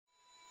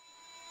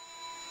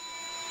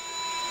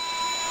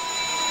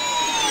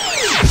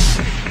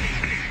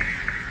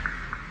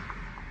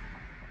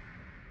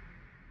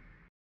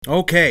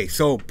Okay,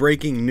 so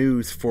breaking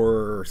news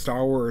for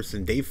Star Wars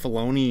and Dave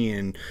Filoni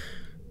and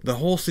the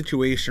whole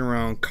situation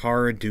around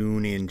Cara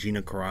Dune and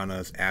Gina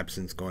Carano's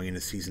absence going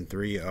into season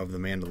 3 of The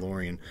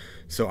Mandalorian.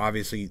 So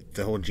obviously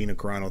the whole Gina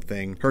Carano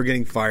thing, her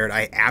getting fired,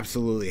 I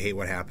absolutely hate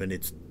what happened.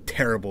 It's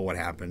terrible what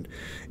happened,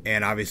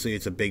 and obviously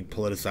it's a big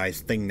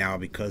politicized thing now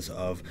because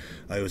of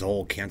it was a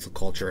whole cancel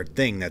culture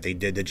thing that they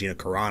did to Gina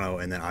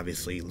Carano, and then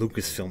obviously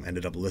Lucasfilm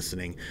ended up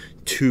listening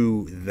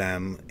to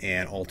them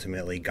and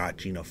ultimately got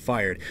Gina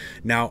fired.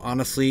 Now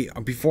honestly,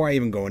 before I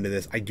even go into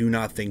this, I do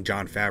not think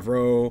Jon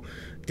Favreau,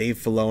 Dave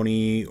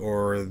Filoni,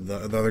 or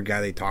the other guy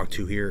they talked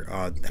to here,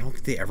 I don't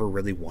think they ever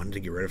really wanted to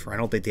get rid of her. I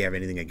don't think they have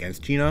anything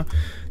against Gina.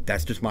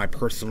 That's just my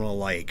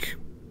personal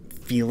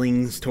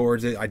feelings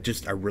towards it.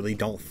 I really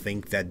don't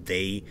think that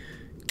they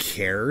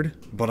cared,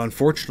 but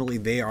unfortunately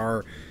they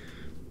are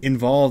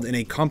involved in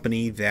a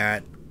company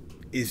that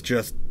is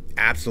just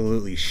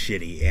absolutely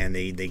shitty, and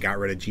they got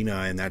rid of Gina,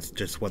 and that's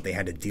just what they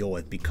had to deal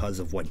with because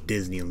of what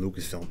Disney and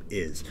Lucasfilm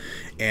is.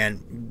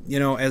 And you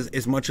know,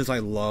 as much as I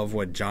love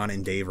what John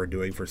and Dave are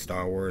doing for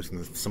Star Wars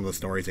and some of the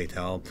stories they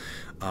tell,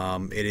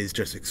 it is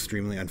just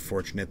extremely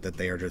unfortunate that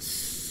they are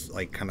just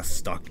kind of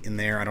stuck in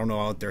there. I don't know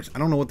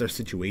what their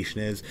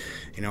situation is.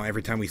 You know,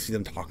 every time we see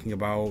them talking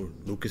about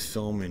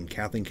Lucasfilm and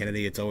Kathleen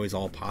Kennedy, it's always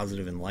all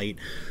positive and light.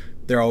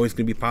 They're always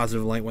going to be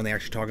positive and light when they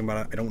actually talking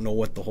about it. I don't know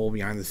what the whole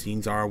behind the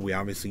scenes are. We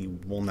obviously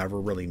will never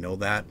really know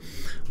that,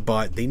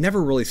 but they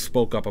never really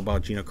spoke up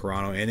about Gina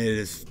Carano, and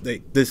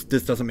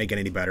this doesn't make it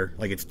any better.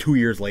 Like, it's 2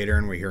 years later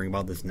and we're hearing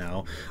about this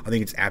now. I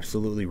think it's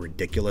absolutely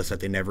ridiculous that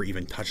they never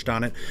even touched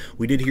on it.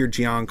 We did hear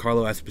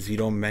Giancarlo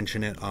Esposito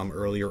mention it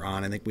earlier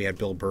on. I think we had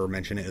Bill Burr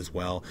mention it as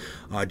well.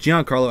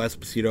 Giancarlo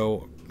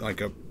Esposito,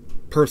 like a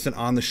person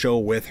on the show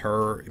with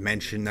her,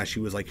 mentioned that she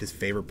was like his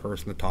favorite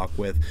person to talk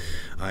with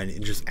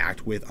and just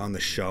act with on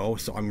the show.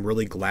 So I'm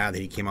really glad that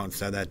he came out and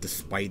said that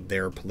despite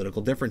their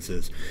political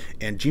differences.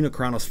 And Gina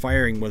Carano's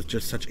firing was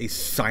just such a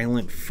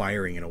silent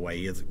firing in a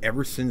way.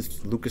 Ever since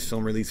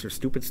Lucasfilm released her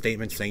stupid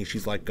statement saying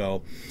she's let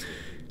go,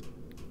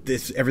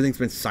 everything's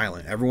been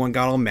silent. Everyone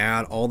got all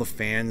mad. All the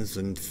fans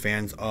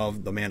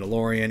of The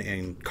Mandalorian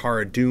and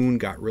Cara Dune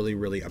got really,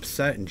 really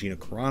upset, and Gina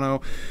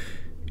Carano.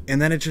 And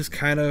then it just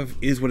kind of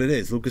is what it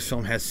is.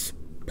 Lucasfilm has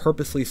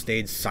purposely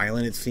stayed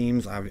silent, it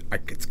seems.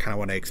 It's kind of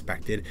what I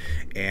expected.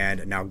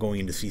 And now going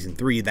into season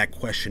 3, that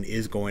question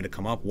is going to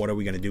come up. What are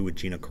we going to do with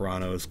Gina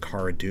Carano's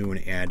Cara Dune?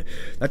 And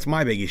that's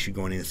my big issue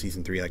going into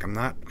season 3. Like,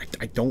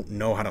 I don't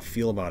know how to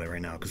feel about it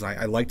right now, because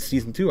I liked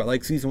season 2. I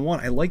liked season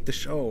 1. I liked the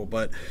show,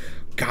 but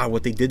God,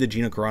 what they did to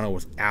Gina Carano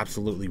was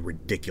absolutely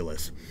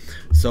ridiculous.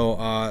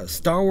 So,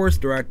 Star Wars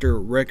director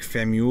Rick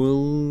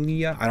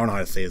Famuyiwa, I don't know how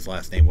to say his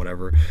last name,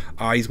 whatever.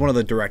 He's one of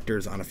the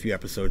directors on a few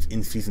episodes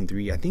in season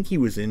 3. I think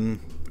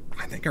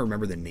I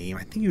remember the name.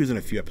 I think he was in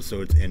a few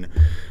episodes in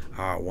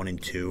 1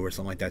 and 2 or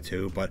something like that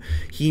too. But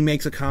he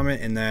makes a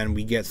comment, and then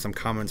we get some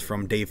comments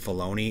from Dave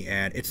Filoni,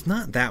 and it's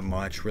not that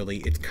much, really.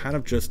 It's kind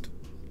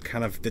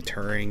of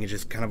deterring and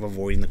just kind of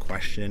avoiding the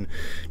question,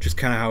 just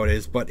kind of how it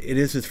is. But it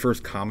is his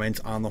first comments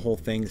on the whole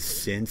thing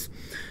since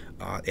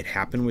it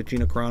happened with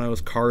Gina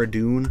Carano's Cara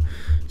Dune.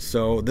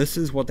 So this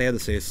is what they had to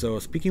say. So,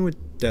 speaking with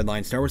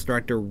Deadline, Star Wars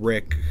director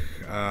Rick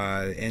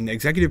and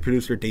executive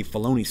producer Dave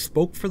Filoni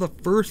spoke for the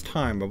first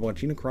time about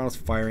Gina Carano's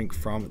firing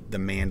from The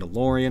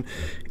Mandalorian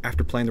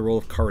after playing the role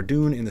of Cara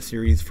Dune in the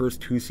series'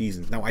 first 2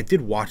 seasons. Now, I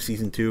did watch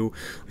season 2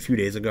 a few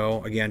days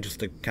ago, again,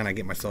 just to kind of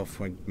get myself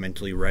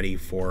mentally ready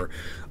for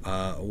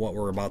what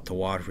we're about to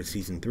watch with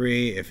season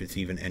 3, if it's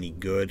even any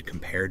good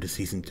compared to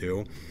season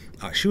 2.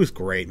 She was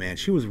great, man.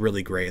 She was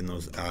really great in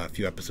those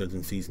few episodes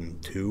in season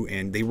 2,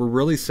 and they were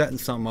really setting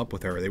something up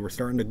with her. They were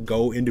starting to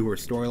go into her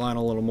storyline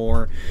a little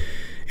more,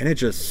 and it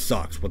just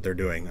sucks what they're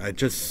doing. It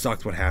just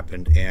sucks what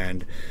happened.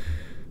 And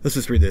let's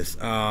just read this.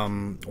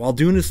 While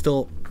Dune is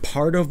still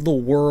part of the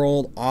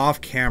world, off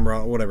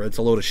camera, whatever, it's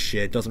a load of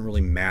shit. It doesn't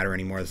really matter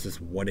anymore. This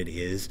is what it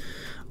is.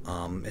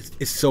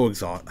 It's so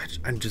exhausting.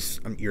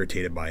 I'm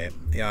irritated by it.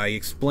 He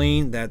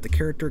explained that the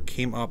character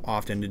came up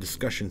often in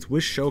discussions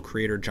with show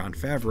creator Jon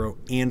Favreau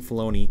and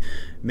Filoni,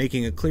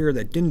 making it clear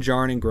that Din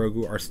Djarin and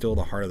Grogu are still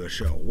the heart of the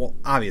show. Well,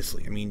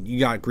 obviously, I mean, you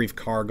got Grief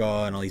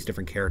Karga and all these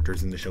different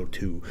characters in the show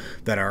too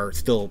that are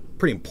still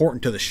pretty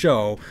important to the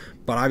show,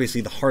 but obviously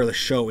the heart of the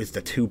show is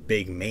the 2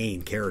 big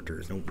main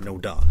characters, no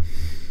duh.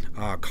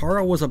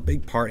 Cara was a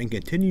big part and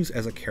continues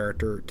as a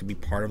character to be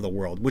part of the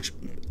world, which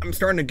I'm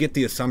starting to get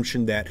the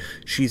assumption that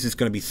she's just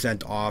going to be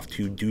sent off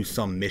to do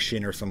some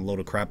mission or some load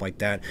of crap like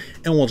that,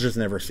 and we'll just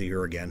never see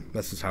her again.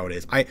 That's just how it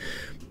is.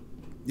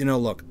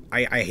 Look,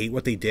 I hate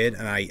what they did,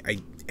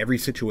 and every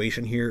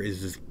situation here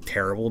is just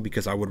terrible,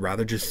 because I would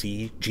rather just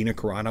see Gina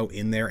Carano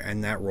in there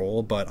and that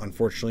role, but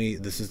unfortunately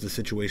this is the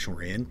situation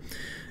we're in.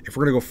 If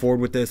we're going to go forward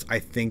with this, I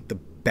think the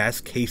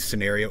best case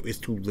scenario is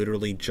to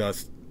literally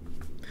just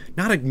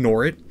not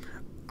ignore it.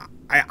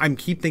 I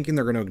keep thinking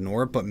they're going to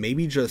ignore it, but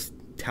maybe just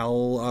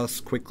tell us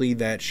quickly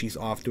that she's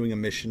off doing a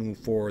mission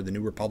for the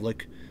New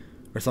Republic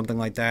or something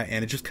like that,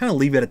 and just kind of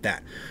leave it at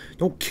that.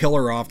 Don't kill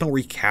her off. Don't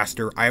recast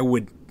her. I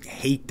would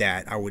hate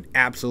that. I would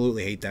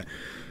absolutely hate that.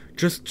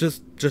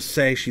 just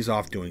say she's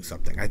off doing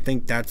something. I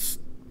think that's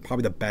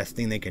probably the best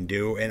thing they can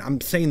do, and I'm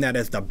saying that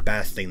as the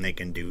best thing they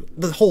can do.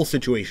 The whole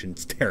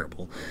situation's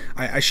terrible.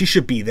 She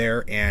should be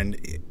there, and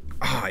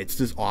it's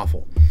just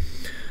awful.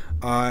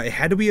 It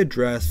had to be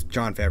addressed.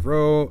 Jon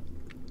Favreau.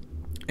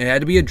 It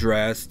had to be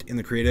addressed in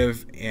the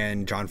creative,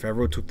 and Jon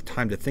Favreau took the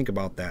time to think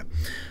about that.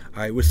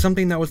 It was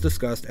something that was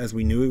discussed as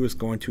we knew it was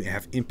going to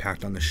have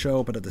impact on the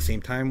show, but at the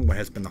same time, what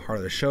has been the heart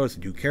of the show is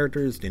the two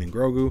characters, Din and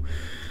Grogu.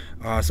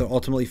 So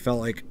ultimately felt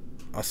like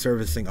a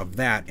servicing of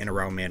that and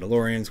around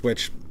Mandalorians,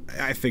 which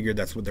I figured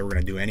that's what they were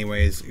going to do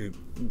anyways.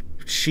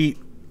 She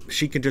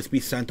could just be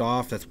sent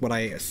off. That's what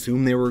I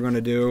assumed they were going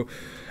to do.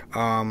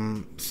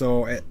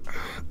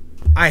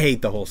 I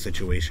hate the whole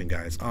situation,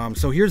 guys.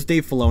 So here's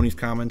Dave Filoni's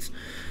comments.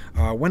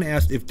 When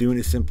asked if Dune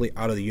is simply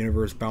out of the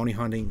universe bounty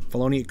hunting,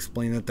 Filoni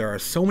explained that there are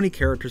so many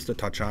characters to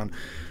touch on,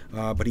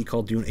 but he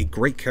called Dune a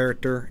great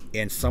character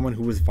and someone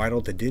who was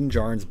vital to Din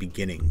Djarin's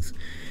beginnings.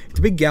 It's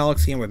a big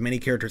galaxy, and with many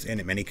characters in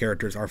it, many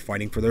characters are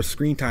fighting for their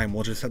screen time.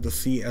 We'll just have to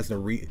see as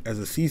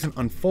the season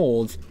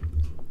unfolds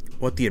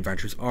what the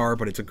adventures are,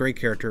 but it's a great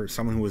character,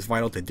 someone who was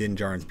vital to Din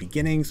Djarin's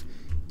beginnings,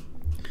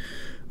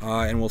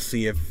 and we'll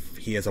see if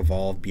he has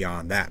evolved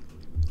beyond that.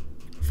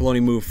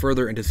 Filoni moved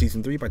further into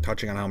Season 3 by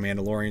touching on how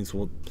Mandalorians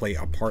will play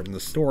a part in the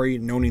story,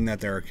 noting that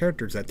there are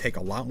characters that take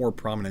a lot more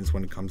prominence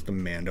when it comes to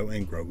Mando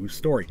and Grogu's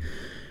story.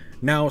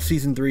 Now,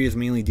 Season 3 is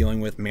mainly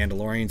dealing with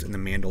Mandalorians and the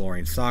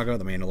Mandalorian saga,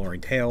 the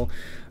Mandalorian tale.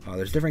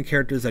 There's different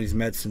characters that he's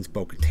met since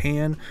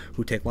Bo-Katan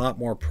who take a lot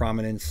more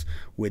prominence,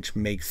 which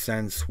makes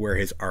sense where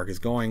his arc is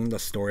going, the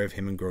story of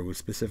him and Grogu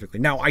specifically.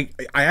 Now, I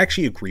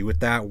actually agree with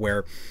that,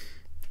 where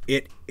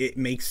it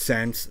makes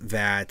sense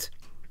that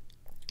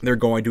they're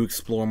going to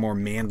explore more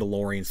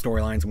Mandalorian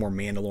storylines, more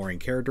Mandalorian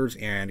characters,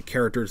 and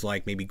characters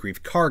like maybe Greef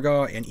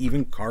Karga and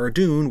even Cara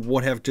Dune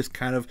would have just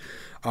kind of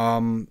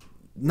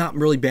not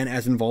really been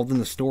as involved in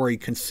the story,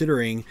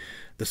 considering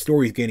the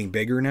story's getting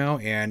bigger now,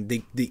 and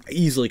they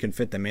easily can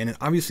fit them in. And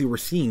obviously we're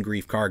seeing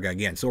Greef Karga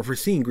again. So if we're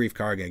seeing Greef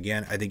Karga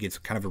again, I think it's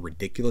kind of a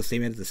ridiculous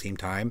statement at the same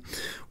time,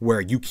 where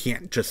you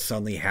can't just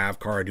suddenly have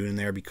Cara Dune in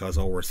there because,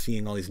 oh, we're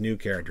seeing all these new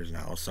characters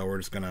now, so we're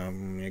just gonna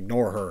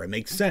ignore her. It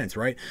makes sense,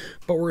 right?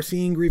 But we're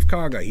seeing Greef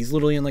Karga. He's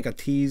literally in like a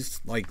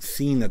teased like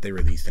scene that they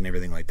released and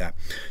everything like that.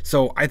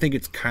 So I think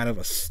it's kind of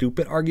a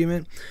stupid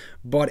argument,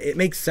 but it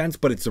makes sense,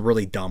 but it's a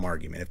really dumb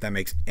argument, if that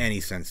makes any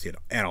sense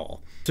at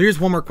all. So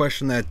here's one more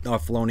question that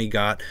Filoni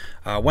got.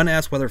 When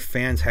asked whether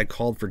fans had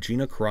called for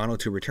Gina Carano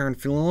to return,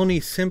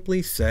 Filoni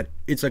simply said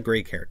it's a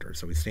great character.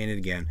 So he's saying it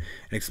again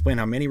and explained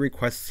how many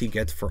requests he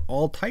gets for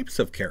all types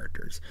of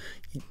characters.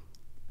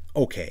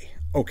 Okay.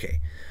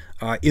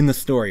 In the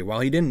story,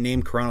 while he didn't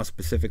name Carano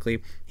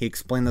specifically, he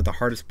explained that the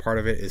hardest part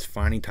of it is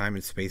finding time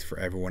and space for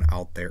everyone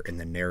out there in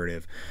the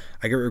narrative.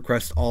 I get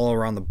requests all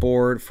around the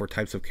board for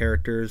types of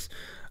characters.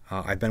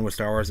 I've been with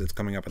Star Wars, it's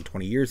coming up in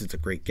 20 years, it's a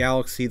great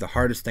galaxy. The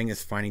hardest thing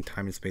is finding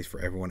time and space for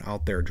everyone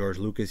out there. George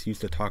Lucas used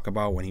to talk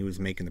about when he was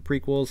making the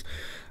prequels.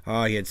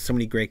 He had so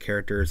many great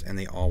characters and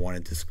they all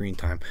wanted to screen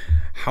time.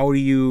 How do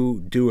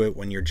you do it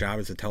when your job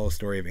is to tell a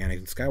story of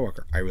Anakin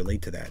Skywalker? I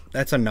relate to that.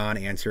 That's a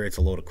non-answer. It's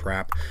a load of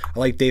crap. I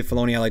like Dave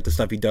Filoni, I like the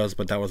stuff he does,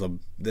 but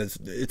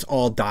it's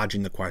all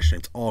dodging the question.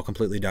 It's all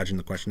completely dodging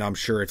the question. Now, I'm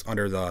sure it's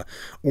under the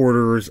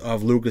orders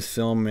of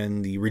Lucasfilm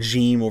and the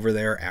regime over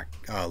there at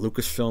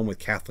Lucasfilm with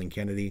Kathleen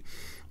Kennedy.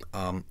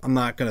 I'm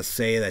not going to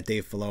say that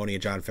Dave Filoni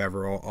and Jon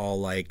Favreau are all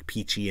like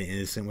peachy and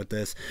innocent with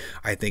this.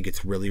 I think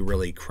it's really,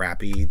 really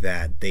crappy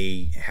that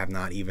they have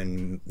not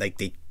even,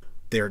 like,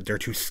 they're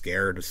too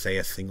scared to say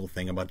a single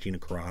thing about Gina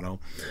Carano.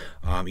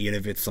 Even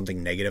if it's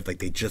something negative, like,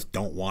 they just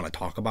don't want to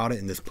talk about it,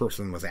 and this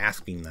person was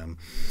asking them.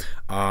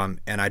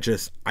 And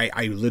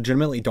I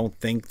legitimately don't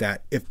think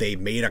that if they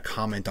made a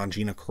comment on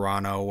Gina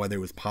Carano, whether it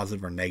was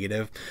positive or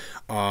negative,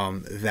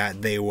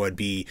 that they would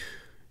be,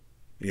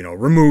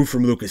 removed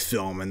from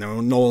Lucasfilm, and they're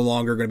no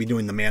longer going to be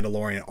doing The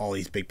Mandalorian, all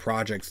these big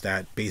projects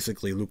that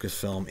basically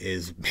Lucasfilm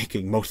is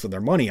making most of their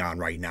money on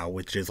right now,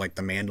 which is like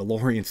the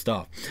Mandalorian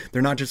stuff.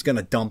 They're not just going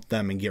to dump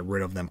them and get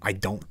rid of them. I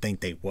don't think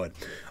they would,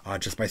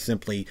 just by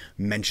simply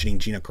mentioning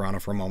Gina Carano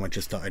for a moment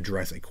just to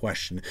address a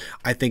question.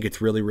 I think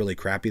it's really, really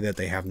crappy that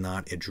they have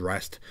not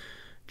addressed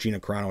Gina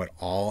Carano at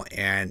all,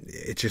 and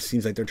it just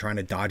seems like they're trying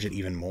to dodge it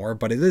even more.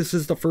 But this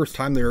is the first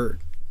time they're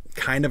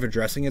kind of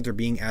addressing it. They're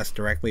being asked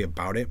directly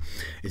about it.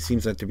 It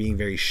seems like they're being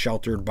very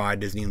sheltered by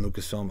Disney and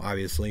Lucasfilm,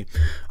 obviously.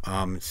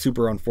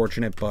 Super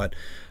unfortunate, but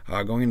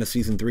going into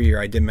Season 3 here,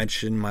 I did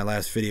mention in my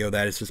last video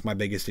that it's just my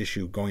biggest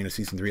issue going into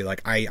Season 3.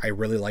 Like, I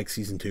really like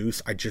Season 2.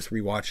 I just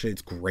rewatched it.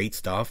 It's great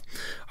stuff.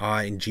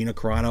 And Gina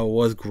Carano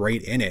was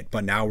great in it,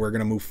 but now we're going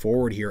to move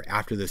forward here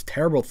after this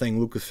terrible thing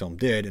Lucasfilm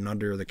did, and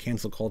under the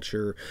cancel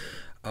culture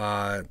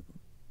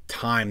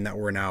time that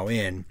we're now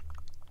in,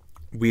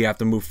 we have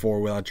to move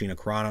forward without Gina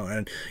Carano.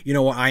 And you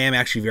know what? I am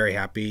actually very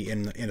happy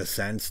in a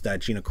sense that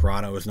Gina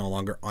Carano is no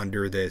longer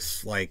under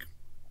this like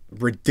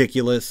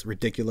ridiculous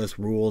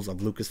rules of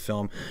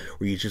Lucasfilm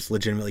where you just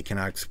legitimately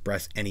cannot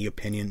express any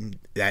opinion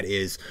that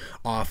is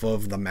off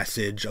of the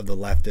message of the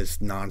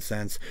leftist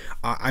nonsense.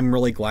 I'm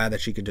really glad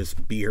that she could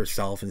just be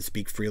herself and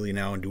speak freely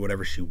now and do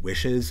whatever she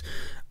wishes.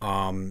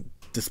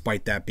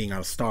 Despite that being out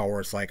of Star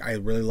Wars, like, I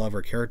really love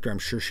her character. I'm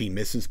sure she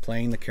misses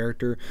playing the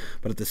character,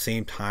 but at the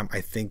same time,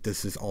 I think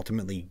this is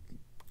ultimately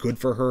good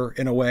for her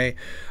in a way.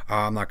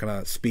 I'm not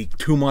gonna speak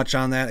too much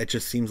on that. It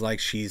just seems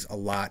like she's a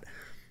lot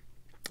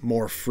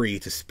more free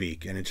to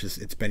speak, and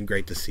it's been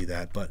great to see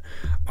that. But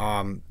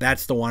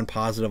that's the one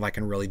positive I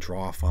can really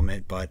draw from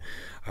it. But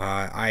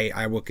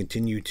I will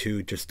continue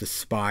to just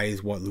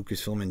despise what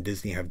Lucasfilm and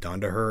Disney have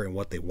done to her and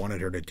what they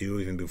wanted her to do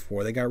even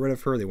before they got rid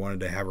of her. They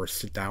wanted to have her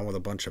sit down with a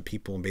bunch of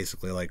people and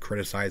basically like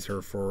criticize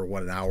her for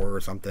an hour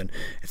or something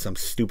at some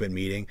stupid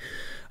meeting,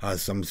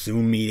 some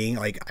Zoom meeting.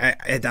 Like,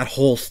 that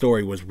whole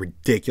story was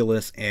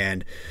ridiculous.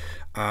 And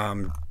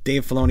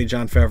Dave Filoni,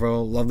 Jon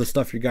Favreau, love the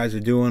stuff you guys are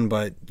doing,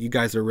 but you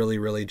guys are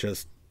really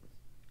just,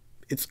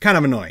 it's kind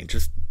of annoying.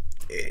 Just,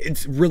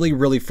 it's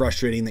really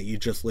frustrating that you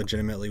just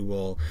legitimately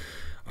will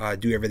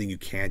do everything you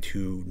can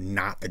to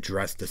not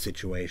address the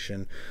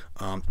situation,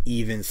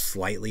 even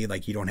slightly.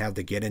 Like, you don't have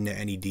to get into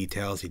any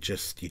details. You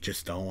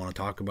just don't want to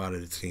talk about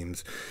it, it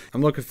seems.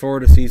 I'm looking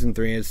forward to season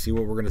 3 and see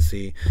what we're gonna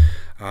see.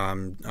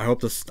 I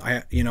hope this,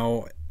 I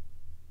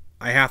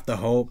have to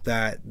hope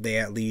that they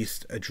at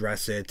least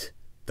address it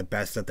the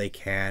best that they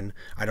can.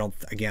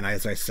 Again,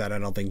 as I said, I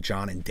don't think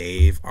Jon and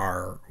Dave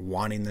are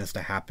wanting this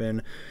to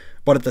happen,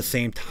 but at the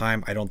same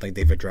time, I don't think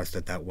they've addressed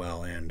it that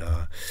well. And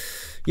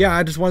yeah,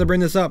 I just wanted to bring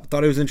this up.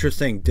 Thought it was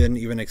interesting. Didn't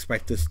even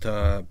expect this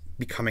to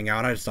be coming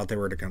out. I just thought they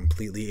were to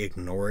completely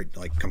ignore it,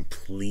 like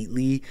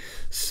completely.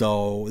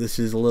 So this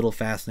is a little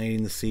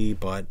fascinating to see,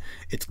 but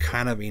it's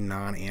kind of a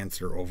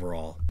non-answer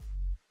overall.